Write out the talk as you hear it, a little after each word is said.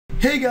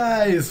Hey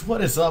guys, what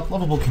is up?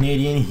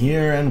 LovableCanadian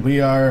here, and we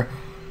are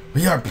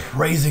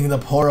praising the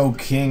Poro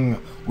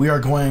King. We are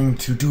going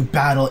to do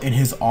battle in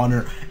his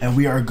honor, and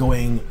we are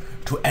going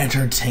to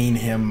entertain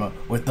him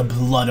with the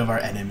blood of our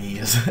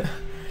enemies.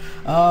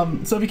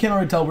 So if you can't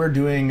already tell, we're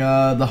doing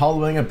the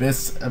Halloween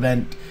Abyss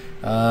event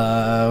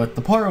with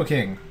the Poro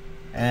King.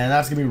 And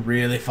that's gonna be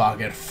really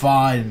fucking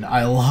fun.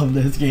 I love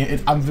this game.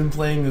 I've been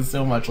playing this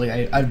so much.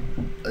 Like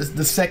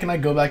the second I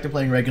go back to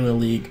playing regular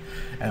League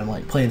and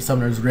like playing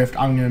Summoner's Rift,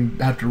 I'm gonna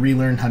have to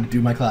relearn how to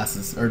do my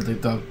classes or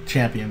the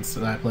champions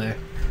that I play.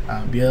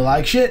 Be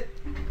like shit,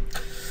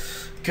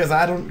 because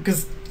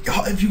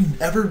if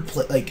you've ever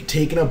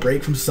taken a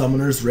break from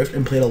Summoner's Rift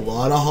and played a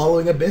lot of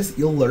Halloween Abyss,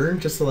 you'll learn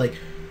just to like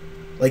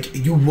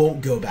you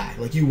won't go back.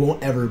 Like you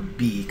won't ever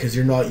be, because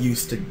you're not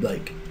used to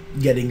like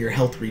getting your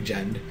health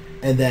regened.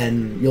 And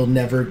then you'll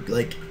never,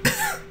 like,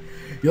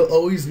 you'll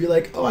always be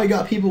like, oh, I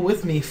got people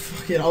with me,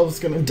 fuck it, I'm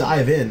just gonna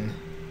dive in.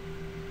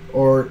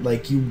 Or,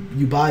 like, you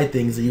buy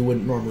things that you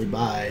wouldn't normally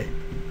buy.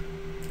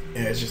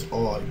 And it's just,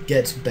 oh, it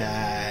gets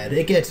bad.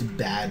 It gets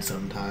bad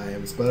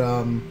sometimes. But,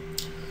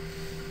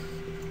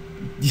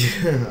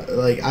 yeah,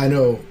 like, I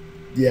know.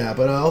 Yeah,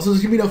 but also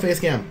there's gonna be no face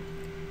cam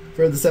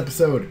for this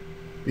episode.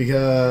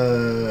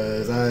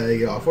 Because I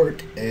get off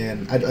work,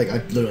 and I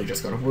literally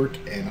just got off work,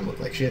 and I look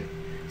like shit.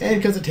 And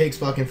because it takes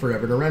fucking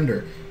forever to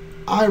render.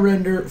 I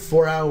render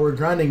 4-hour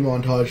grinding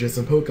montages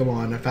in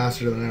Pokemon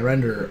faster than I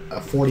render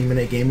a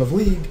 40-minute game of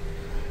League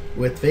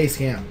with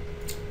facecam.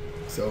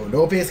 So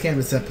no facecam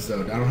this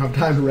episode. I don't have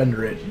time to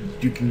render it.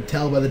 You can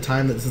tell by the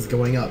time that this is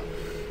going up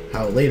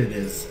how late it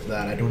is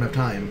that I don't have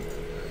time.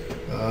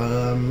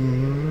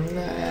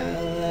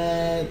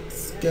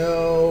 Let's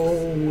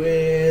go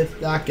with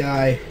that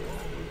guy.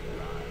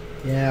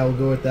 Yeah, we'll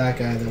go with that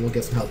guy, and then we'll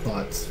get some health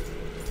pots.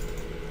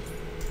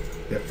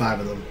 We have 5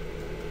 of them.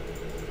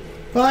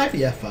 5?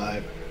 Yeah,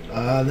 5.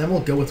 Then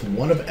we'll go with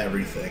one of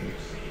everything.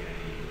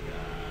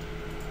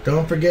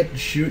 Don't forget to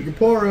shoot your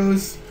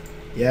Poros.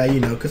 Yeah,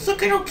 you know, because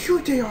look at how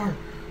cute they are.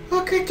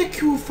 Look at the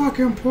cute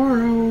fucking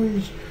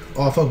Poros.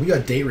 Oh, fuck, we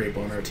got date rape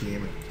on our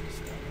team.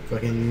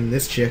 Fucking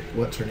this chick,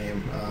 what's her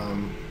name?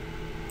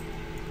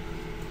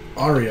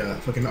 Arya.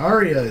 Fucking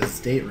Arya is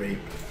date rape.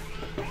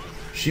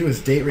 She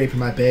was date raping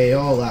my bae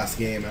all last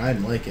game, and I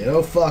didn't like it.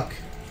 Oh, fuck.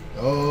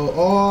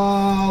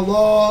 Oh,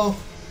 lol.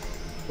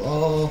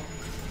 Lol.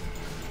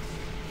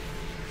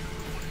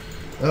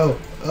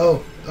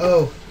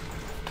 Oh.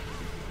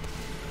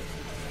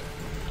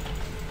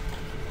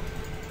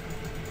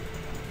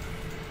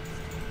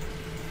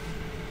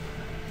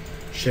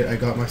 Shit, I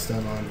got my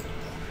stun on.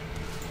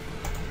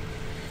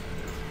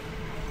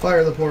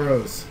 Fire the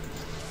Poros.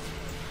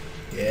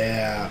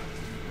 Yeah.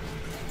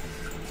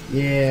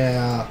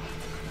 Yeah.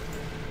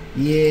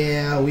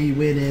 Yeah, we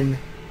winning.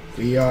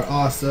 We are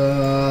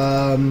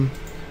awesome.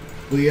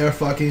 We are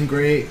fucking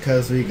great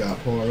because we got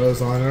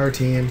Poros on our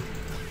team.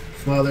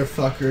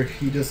 Motherfucker,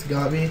 he just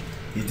got me.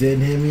 He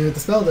didn't hit me with the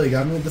spell though, he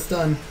got me with the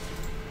stun.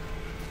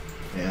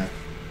 Yeah.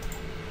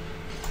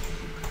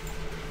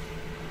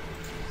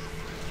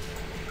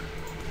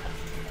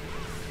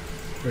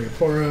 Throw your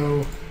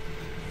Poro.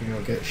 You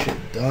know, get shit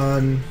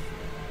done.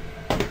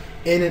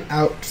 In and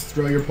out, just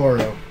throw your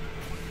Poro.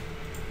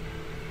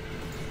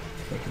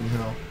 Fucking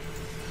hell.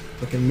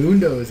 Fucking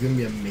Mundo is gonna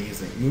be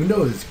amazing.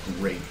 Mundo is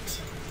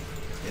great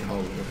in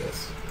Halloween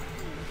Abyss.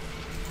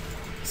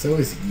 So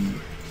is Yi.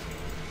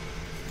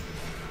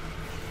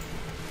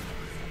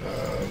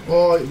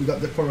 Oh, we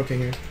got the Poro King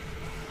here.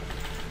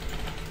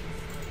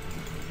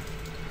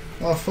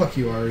 Oh, fuck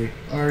you, Ari.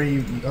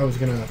 Ari, I was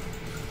gonna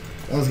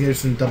do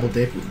some double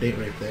date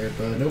rape there,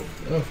 but nope.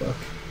 Oh, fuck.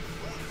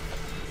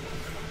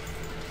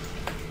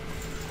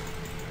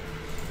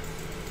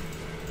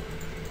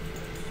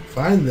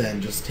 Fine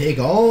then, just take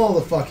all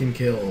the fucking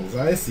kills.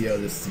 I see how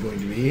this is going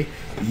to be.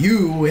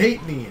 You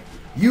hate me.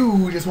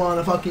 You just want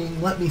to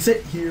fucking let me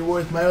sit here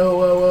with my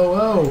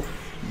oh.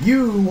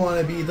 You want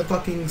to be the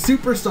fucking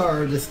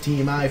superstar of this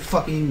team, I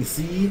fucking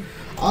see.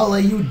 I'll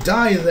let you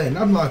die then.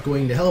 I'm not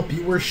going to help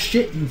you. We're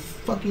shit, you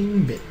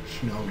fucking bitch.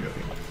 No, I'm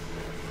joking.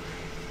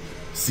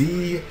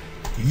 See?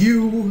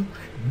 You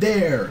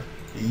there.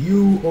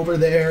 You over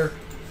there.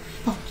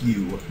 Fuck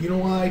you. You know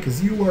why?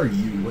 Because you are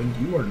you, and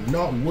you are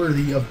not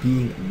worthy of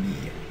being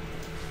me.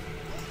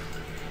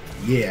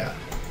 Yeah.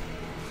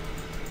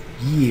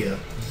 Yeah.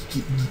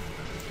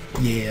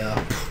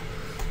 Yeah.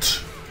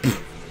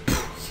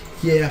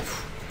 Yeah.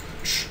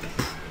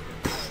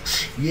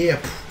 Yeah.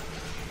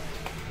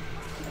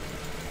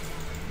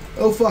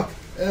 Oh fuck.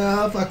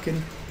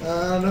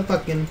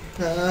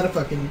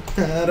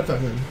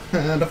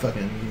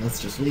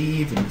 Let's just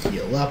leave and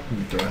heal up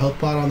and throw a health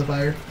pot on the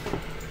fire.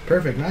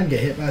 Perfect. Now I can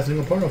get hit by a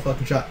single Poro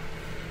fucking shot.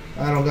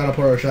 I don't got a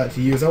Poro shot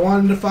to use. I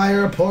wanted to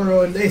fire a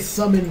Poro and they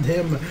summoned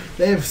him.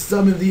 They have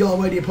summoned the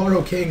almighty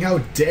Poro King. How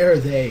dare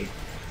they?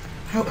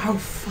 How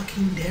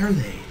fucking dare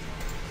they?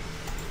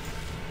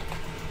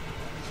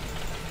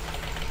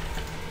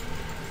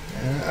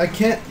 I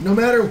can't, no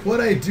matter what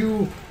I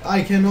do,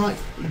 I cannot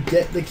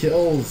get the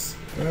kills.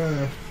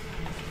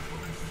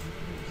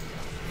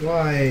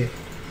 Why?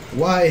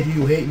 Why do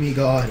you hate me,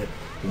 God?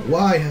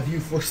 Why have you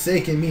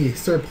forsaken me,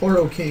 Sir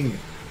Poro King?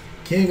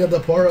 King of the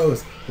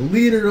Poros,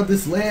 leader of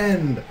this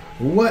land.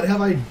 What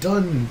have I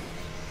done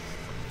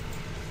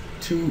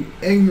to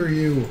anger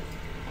you?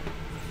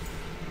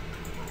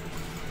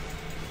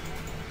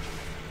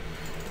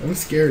 I'm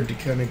scared to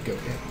kind of go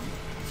in.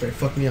 Sorry,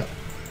 fuck me up.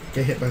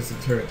 Get hit by some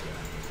turret.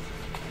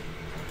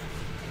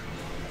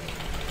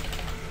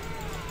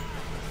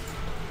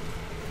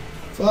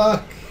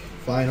 Fuck.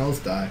 Fine, I'll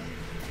just die.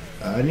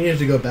 I needed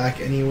to go back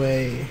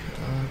anyway.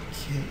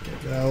 Can't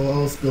get that.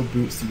 I'll spill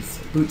bootskis.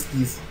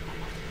 Bootskis.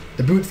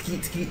 The boot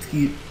skeet skeet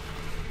skeet.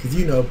 Because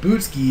you know,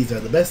 boot skis are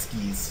the best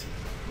skis.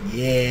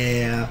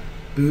 Yeah.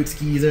 Boot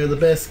skis are the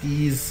best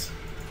skis.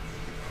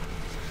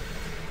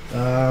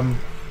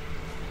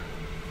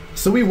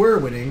 So we were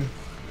winning.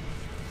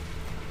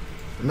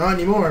 Not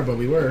anymore, but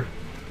we were.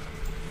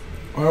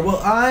 Or,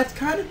 well, it's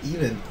kind of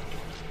even.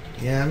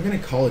 Yeah, I'm gonna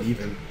call it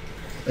even.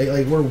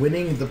 Like we're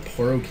winning the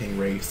Poro King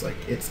race. Like,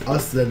 it's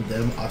us then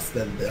them, us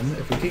then them.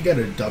 If we could get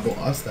a double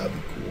us, that would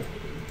be cool.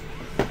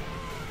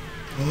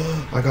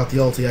 I got the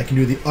ulti. I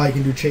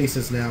can do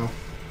chases now.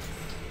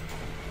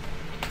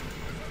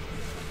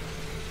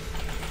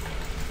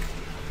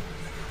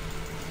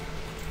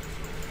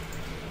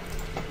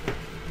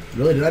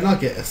 Really? Did I not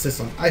get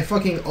assist on? I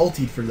fucking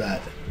ultied for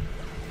that.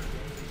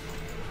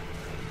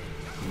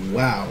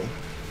 Wow.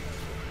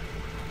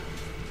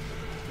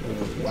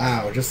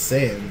 Wow, just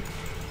saying.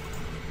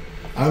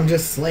 I'm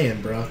just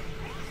slaying, bro.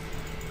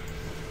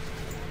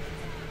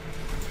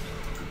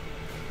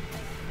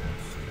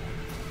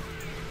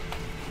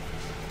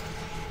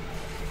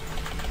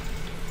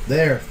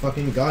 There,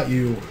 fucking got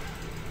you.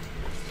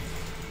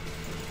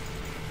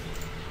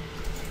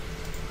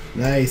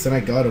 Nice, and I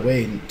got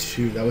away in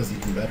 2. That was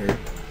even better.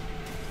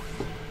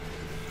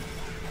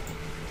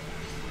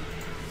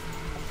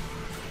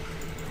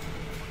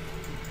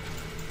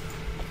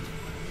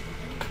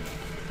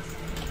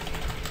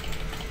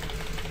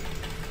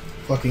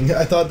 Fucking,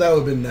 I thought that would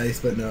have been nice,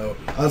 but no.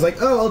 I was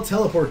like, oh, I'll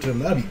teleport to him.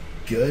 That'd be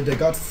good. I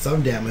got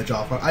some damage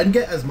off. I didn't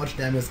get as much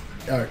damage.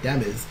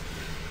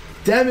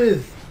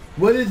 Damage.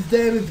 What is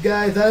damage,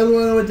 guys? I don't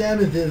know what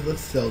damage is.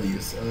 Let's sell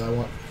these. I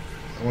want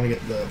to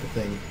get the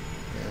thing.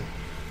 Yeah.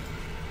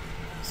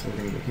 So we're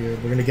gonna go here.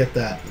 We're gonna get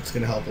that. It's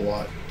gonna help a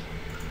lot.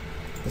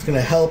 It's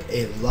gonna help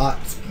a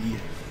lot. Ski.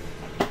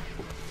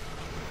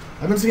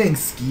 I've been saying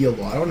ski a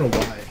lot. I don't know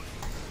why.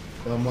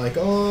 But I'm like,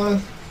 oh,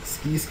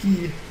 ski.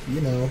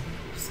 You know.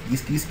 Ski.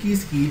 Ski,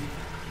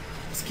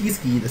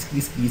 the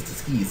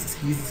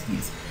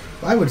skis.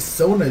 Why would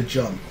Sona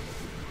jump?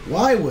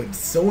 Why would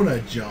Sona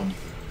jump?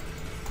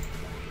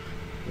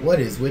 What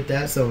is with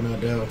that Sona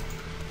do?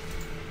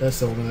 That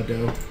Sona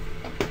do.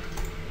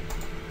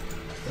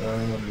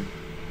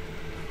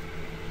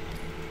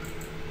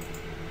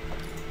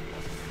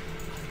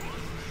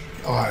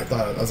 Oh, I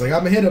was like,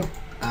 I'm gonna hit him.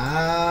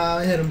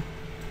 I hit him.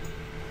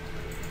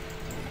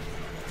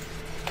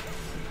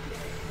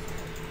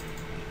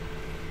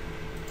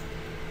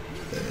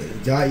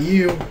 Got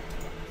you.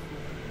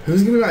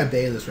 Who's gonna be my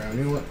bae this round?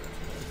 You know what?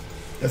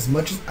 As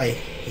much as I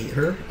hate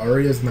her,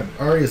 Arya's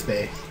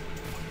bae.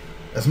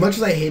 As much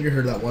as I hated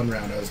her that one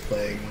round I was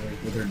playing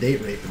with her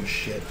date rape and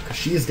shit, because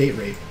she is date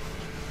rape.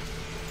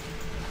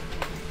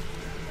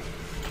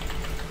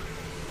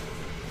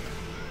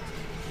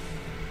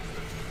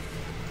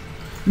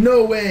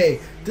 No way!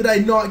 Did I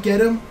not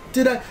get him?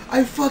 Did I?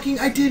 I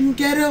didn't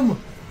get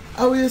him!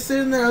 I was just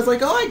sitting there, I was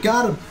like, oh, I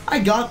got him. I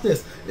got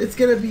this. It's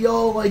gonna be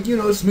all like, you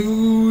know,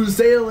 smooth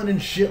sailing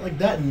and shit like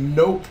that.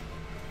 Nope.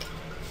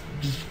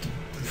 Just,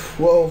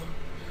 whoa.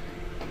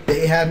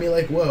 They had me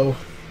like, whoa.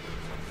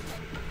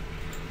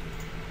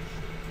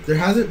 There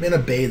hasn't been a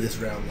bae this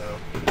round, though.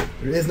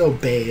 There is no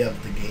bae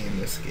of the game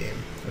this game,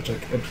 which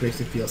makes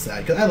me feel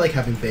sad, because I like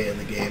having bae in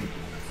the game.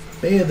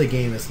 Bae of the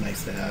game is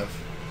nice to have.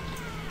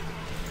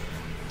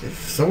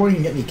 If someone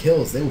can get me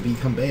kills, they will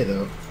become bae,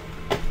 though.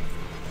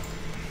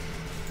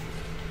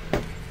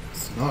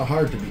 It's not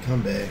hard to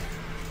become bae.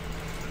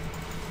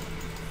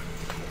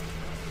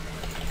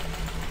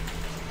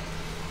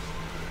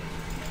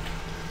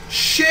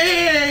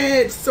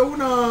 Shit!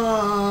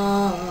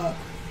 Sona!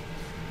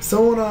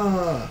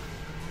 Sona!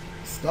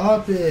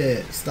 Stop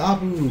it!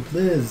 Stop you,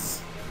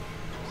 please.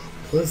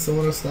 Please,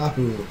 Sona, stop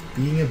you.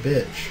 Being a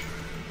bitch.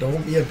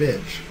 Don't be a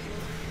bitch.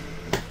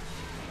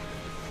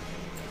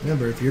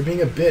 Remember, if you're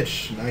being a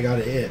bitch and I got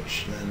an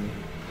itch, then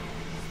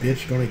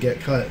bitch gonna get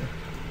cut.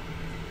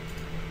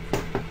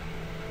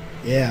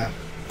 Yeah.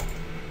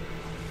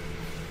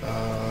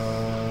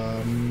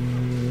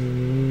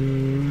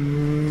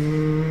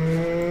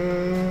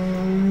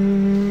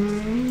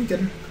 Get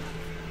her.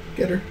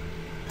 Get her.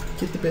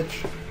 Get the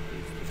bitch.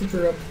 Flip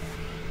her up.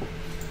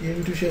 You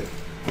didn't do shit.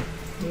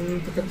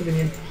 Pick up the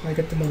minion. I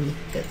got the money.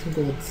 Get some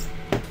golds.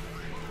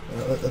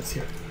 Let's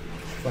hear.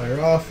 Fire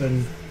off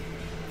and...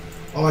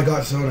 Oh, I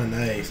got Sona.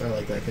 Nice. I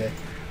like that guy.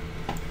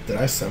 Did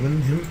I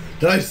summon him?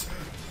 Did I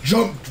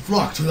jump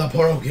flock to the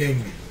Poro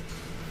King?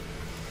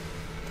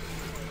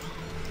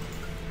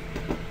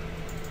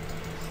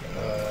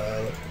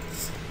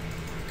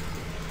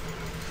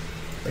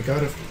 I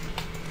gotta...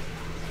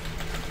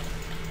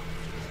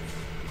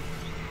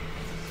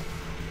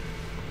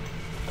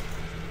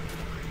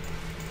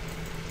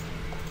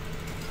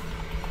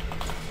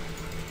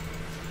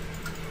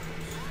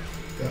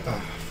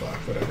 Ah, fuck,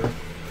 whatever.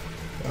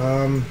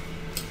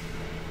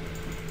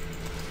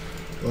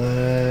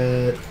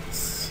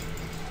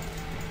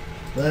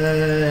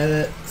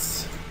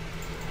 Let's...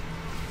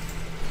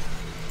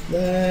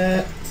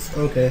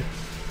 Okay.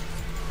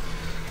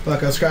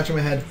 Fuck, I was scratching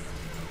my head.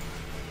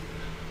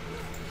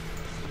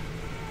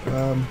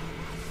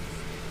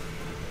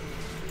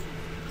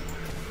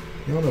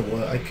 You don't know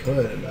what? I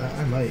could.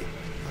 I might.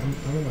 I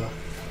don't know.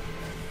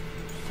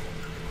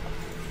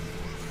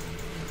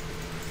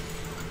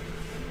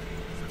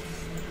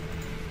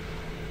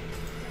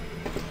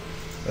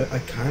 I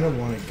kind of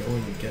want to go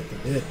and get the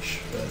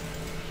bitch, but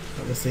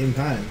at the same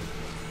time,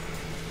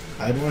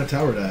 I'd want to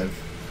tower dive.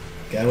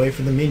 Get away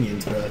from the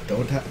minions, bro.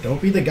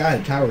 Don't be the guy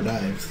that tower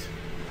dives.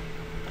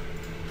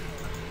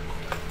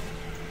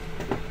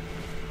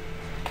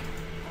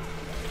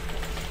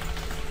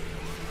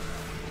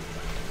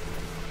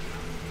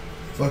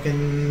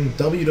 Fucking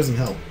W doesn't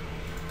help.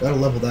 Gotta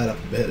level that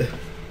up a bit.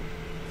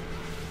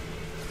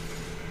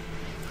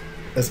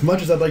 As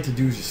much as I'd like to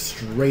do just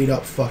straight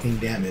up fucking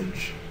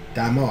damage,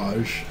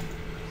 as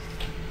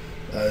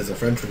a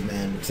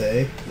Frenchman would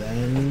say,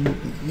 then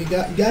you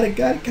gotta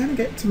kind of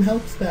get some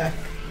health back.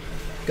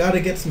 Gotta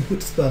get some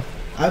chutzpah.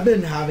 I've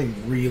been having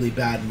really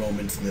bad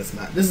moments in this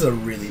match. This is a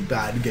really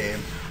bad game.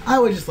 I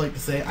would just like to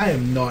say I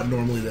am not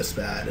normally this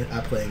bad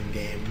at playing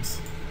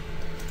games.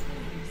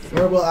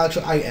 Or, well,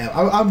 actually, I am.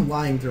 I'm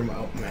lying through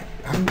my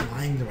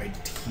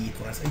teeth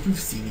when I say you've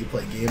seen me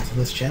play games on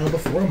this channel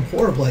before. I'm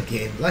horrible at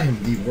games. I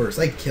am the worst.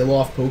 I kill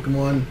off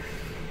Pokemon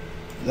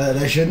that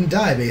I shouldn't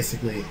die,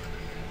 basically.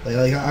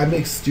 Like I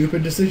make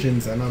stupid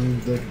decisions, and I'm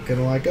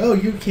gonna like, oh,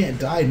 you can't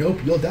die.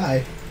 Nope, you'll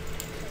die.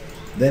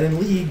 Then in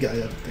League,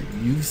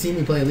 you've seen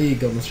me play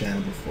League on this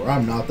channel before.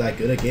 I'm not that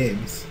good at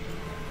games.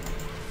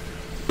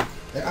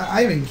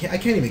 I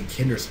can't even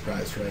Kinder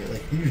Surprise, right?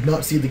 Like, did you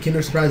not see the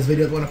Kinder Surprise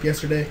video that went up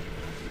yesterday?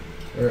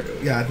 Or,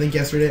 yeah, I think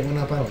yesterday it went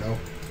up. I don't know.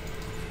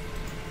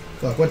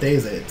 Fuck, what day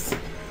is it?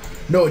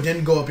 No, it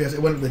didn't go up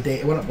yesterday. It went up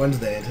it went up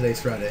Wednesday, and today's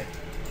Friday.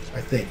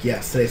 I think.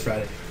 Yes, today's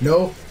Friday.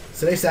 No,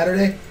 today's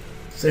Saturday.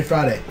 Today's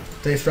Friday.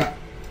 Today's Friday.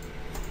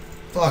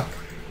 Fuck.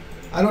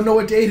 I don't know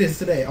what day it is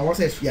today. I want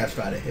to say it's, yeah, it's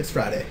Friday. It's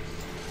Friday.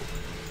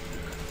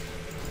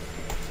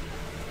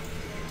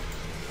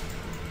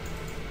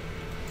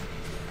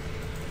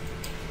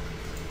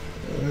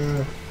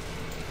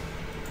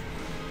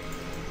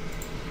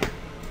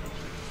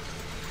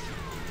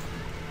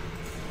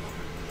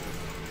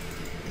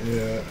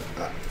 Yeah,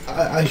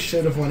 I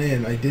should have went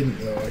in. I didn't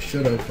though. I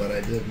should have, but I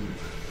didn't.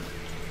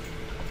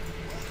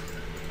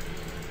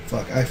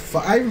 Fuck! I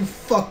even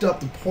fucked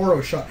up the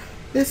Poro shot.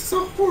 This is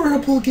a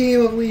horrible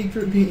game of League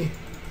for me.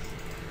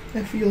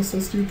 I feel so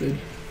stupid.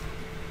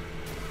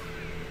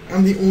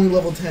 I'm the only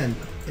level 10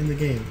 in the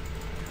game.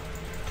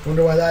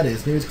 Wonder why that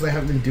is. Maybe it's because I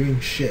haven't been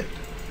doing shit.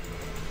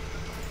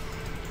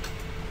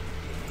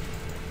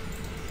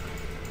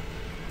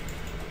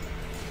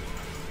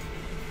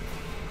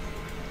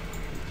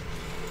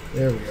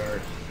 There we are.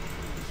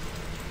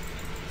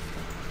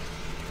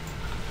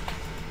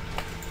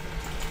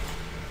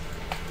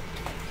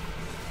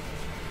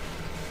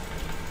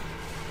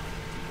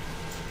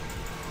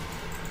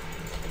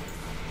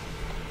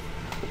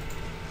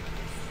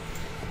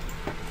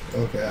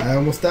 Okay, I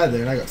almost died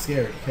there and I got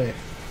scared. Okay.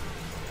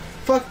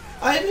 Fuck!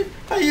 I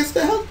used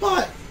the health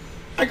pot!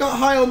 I got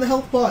high on the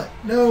health pot!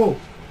 No!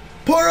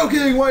 Poro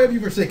King, why have you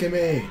forsaken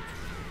me?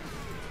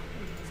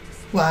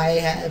 Why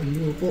have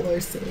you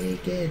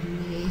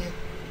forsaken me?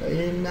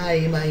 In my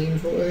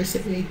mind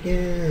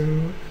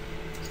forsaken.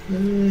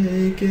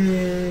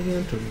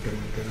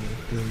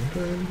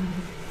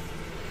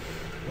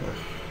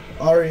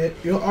 Ari,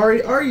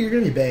 you're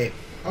gonna be Bae.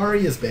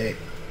 Ari is Bae.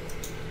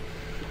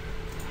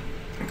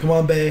 Come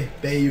on, Bae.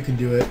 Bae, you can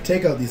do it.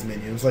 Take out these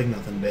minions like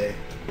nothing, Bae.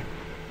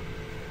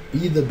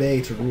 Be the Bae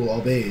to rule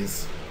all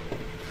Baes.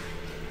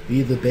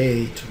 Be the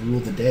Bae to rule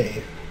the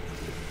day.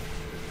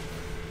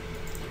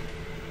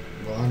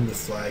 Well, I'm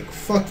just like,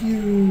 fuck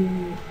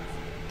you.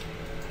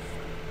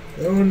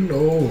 Oh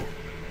no.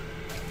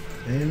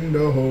 And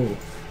no.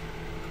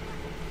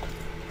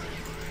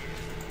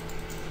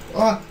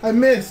 Ah, I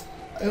missed.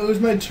 It was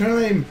my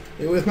time.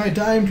 It was my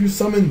time to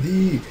summon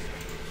thee.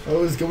 I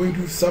was going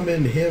to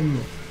summon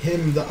him,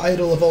 the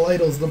idol of all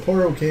idols, the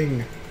Poro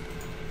King.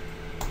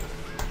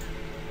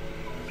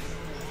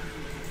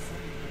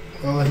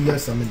 Oh, he got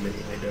summoned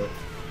anyway, though.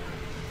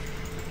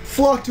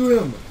 Flock to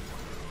him!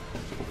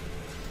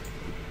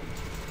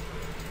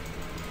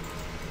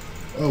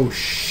 Oh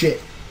shit.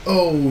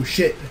 Oh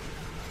shit.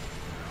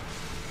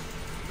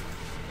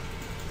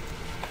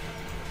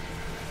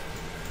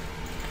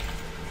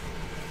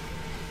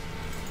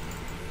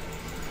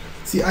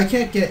 See, I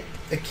can't get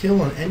a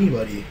kill on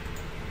anybody.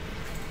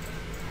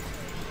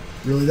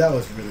 Really, that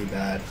was really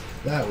bad.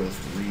 That was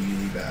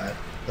really bad.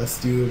 Let's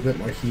do a bit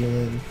more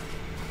healing.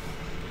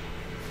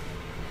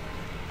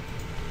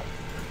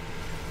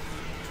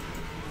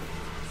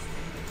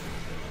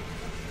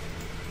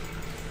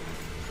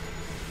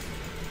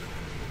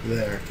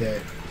 There, okay.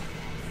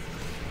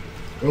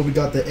 Oh, we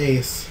got the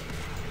ace.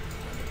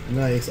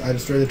 Nice. I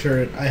destroyed the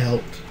turret. I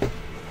helped.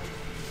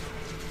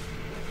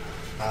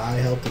 I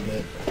helped a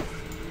bit.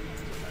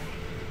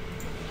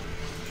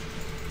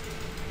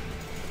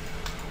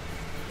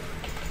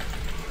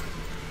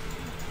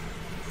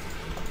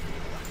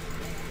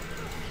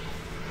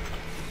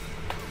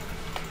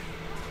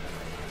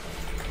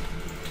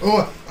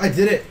 Oh, I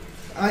did it!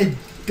 I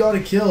got a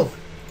kill.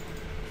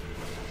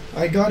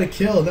 I got a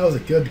kill. That was a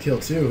good kill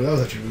too. That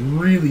was actually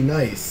really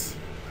nice.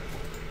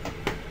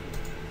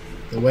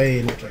 The way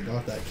in which I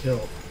got that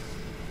kill.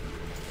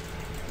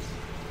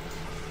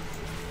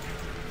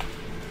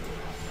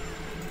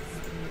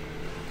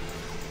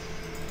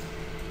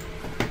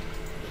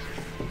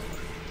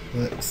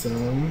 Let's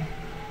come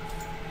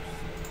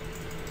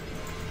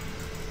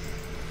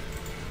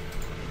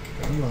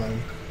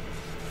on.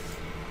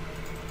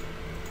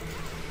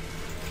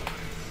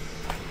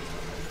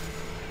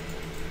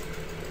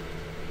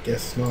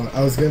 Guess not.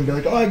 I was gonna be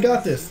like, oh, I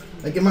got this.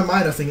 Like in my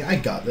mind, I was thinking, I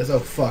got this. Oh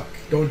fuck!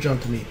 Don't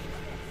jump to me.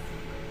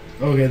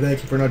 Okay,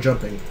 thank you for not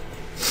jumping.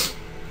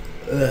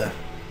 Ugh.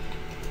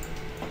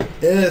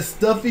 Yeah,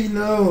 stuffy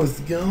nose.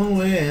 Go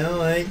away. I don't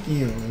like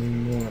you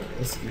anymore.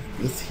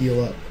 Let's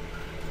heal up.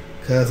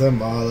 Cause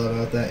I'm all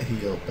about that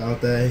heal.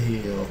 About that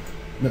heal.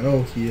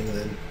 No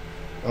healing.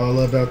 All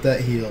about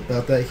that heal.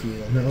 About that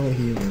heal. No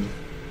healing.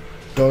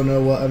 Don't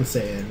know what I'm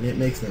saying. It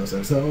makes no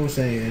sense. So I'm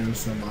saying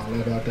I'm all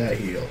about that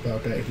heal.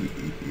 About that heal.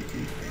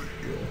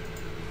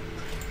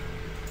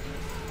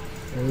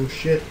 Oh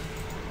shit.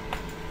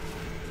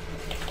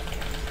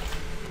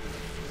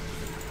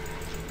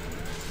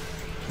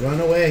 Run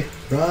away.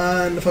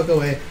 Run the fuck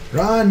away.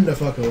 Run the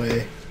fuck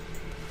away.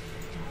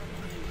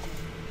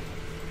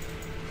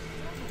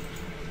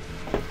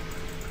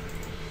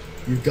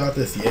 You got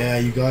this. Yeah,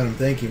 you got him.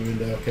 Thank you,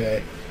 Mundo.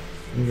 Okay.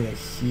 I'm gonna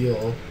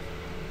heal.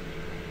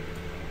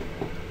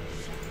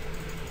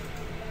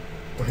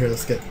 Well, here,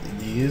 let's get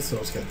these. So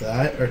let's get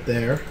that right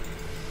there.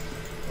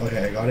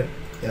 Okay, I got it.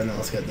 Yeah, now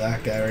let's get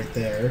that guy right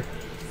there.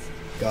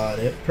 Got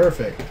it.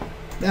 Perfect.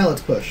 Now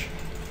let's push.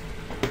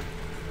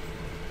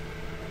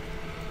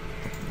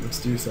 Let's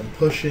do some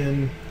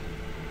pushing.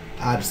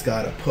 I just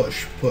gotta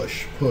push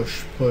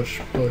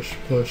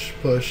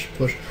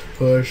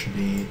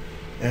me.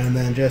 And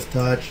then just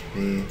touch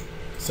me.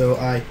 So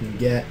I can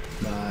get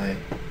my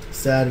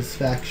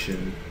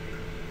satisfaction.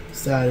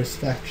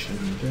 Satisfaction.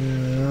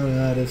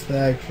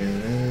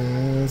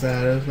 Satisfaction.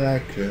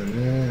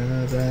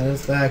 Satisfaction.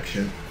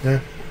 Satisfaction.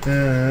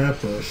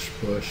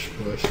 Push.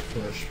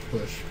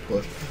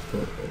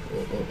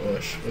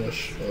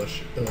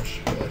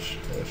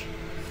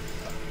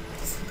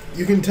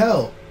 You can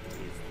tell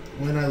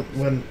when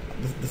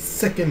the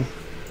second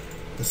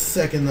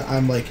that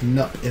I'm like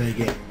nup in a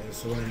game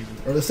is when,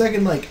 or the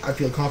second like I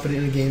feel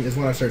confident in a game is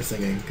when I start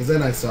singing, because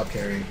then I stop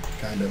caring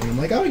kind of, and I'm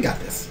like, oh, we got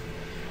this,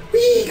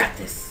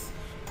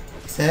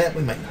 except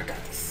we might not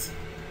got this.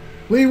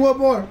 We need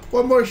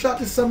one more shot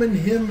to summon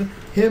him,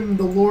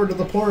 the Lord of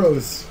the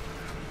Poros,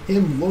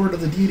 him, Lord of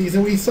the deities,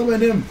 and we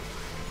summon him.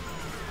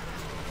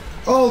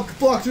 Oh,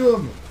 block to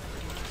him.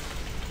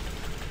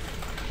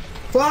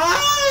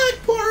 Fuck!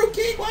 Poro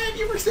King, why have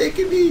you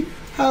forsaken me?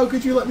 How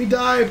could you let me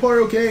die,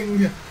 Poro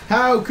King?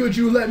 How could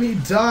you let me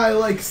die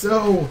like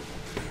so?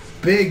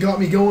 Bay got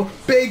me going.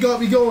 Bay got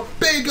me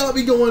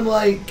going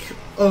like,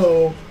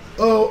 oh,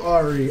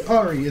 Ari.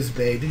 Ari is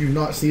Bay. Did you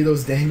not see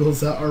those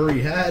dangles that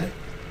Ari had?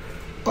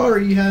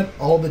 Ari had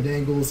all the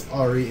dangles.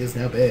 Ari is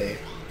now Bay.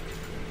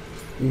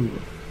 Ooh.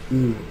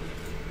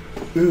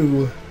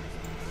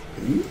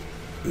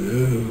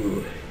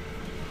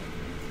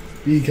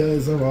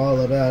 Because I'm all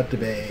about the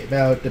bay,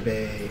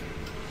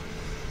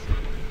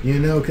 You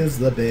know, cause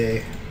the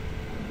bay.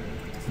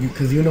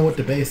 Cause you know what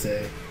the bay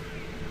say.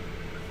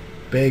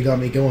 Bay got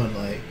me going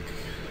like,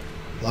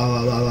 la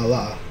la la la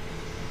la.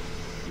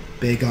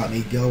 Bay got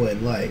me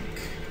going like,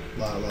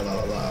 la la la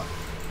la la.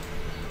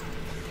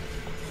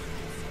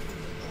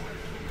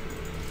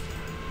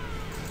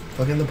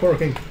 Fucking the Poro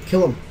King,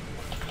 kill him.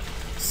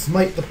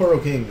 Smite the Poro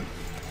King.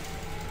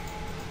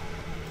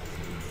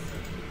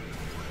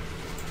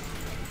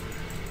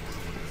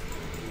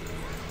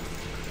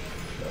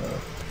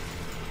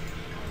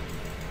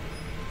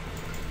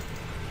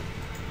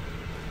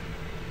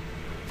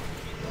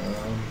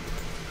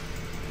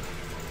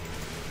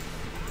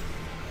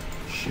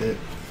 Shit.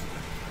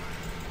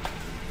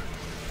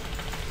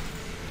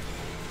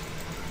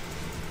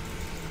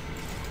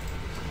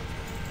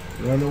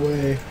 Run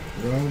away.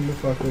 Run the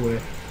fuck away.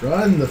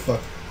 Run the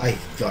fuck. I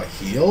got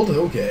healed?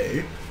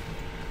 Okay.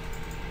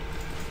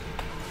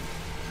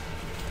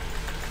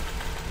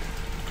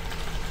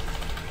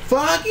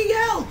 Fucking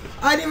hell!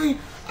 I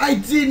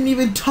didn't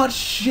even touch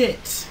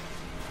shit.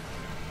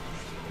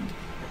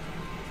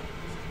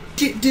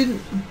 Didn't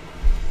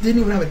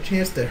even have a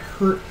chance to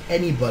hurt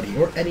anybody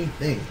or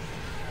anything.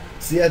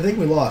 See, I think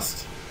we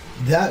lost.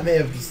 I may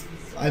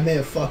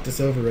have fucked us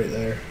over right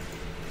there.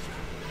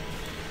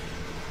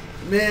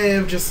 May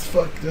have just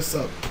fucked us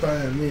up,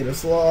 made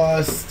us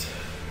lost,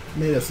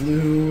 made us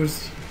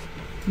lose.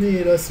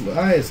 Made us.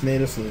 I just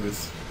made us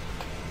lose.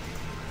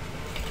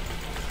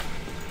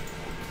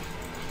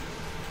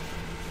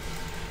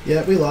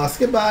 Yeah, we lost.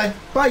 Goodbye.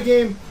 Bye,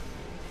 game.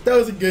 That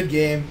was a good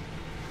game.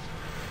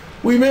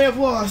 We may have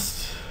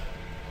lost.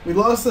 We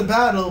lost the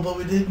battle, but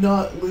we did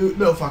not lose.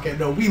 No, fuck it.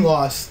 No, we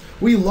lost.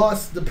 We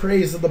lost the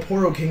praise of the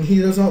Poro King. He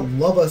does not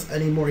love us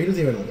anymore. He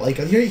doesn't even like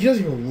us. He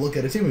doesn't even look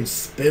at us. He doesn't even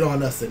spit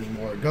on us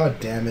anymore. God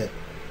damn it.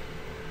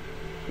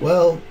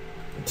 Well,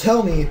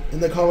 tell me in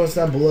the comments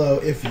down below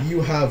if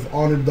you have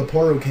honored the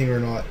Poro King or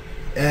not.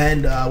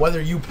 And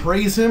whether you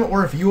praise him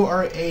or if you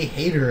are a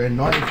hater and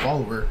not a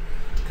follower.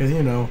 Because,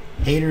 you know,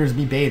 haters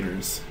be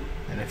baiters.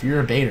 And if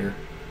you're a baiter,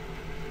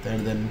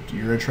 then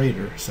you're a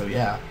traitor. So,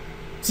 yeah.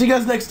 See you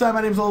guys next time.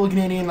 My name's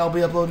LovableCanadian. I'll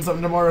be uploading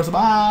something tomorrow. So,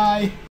 bye!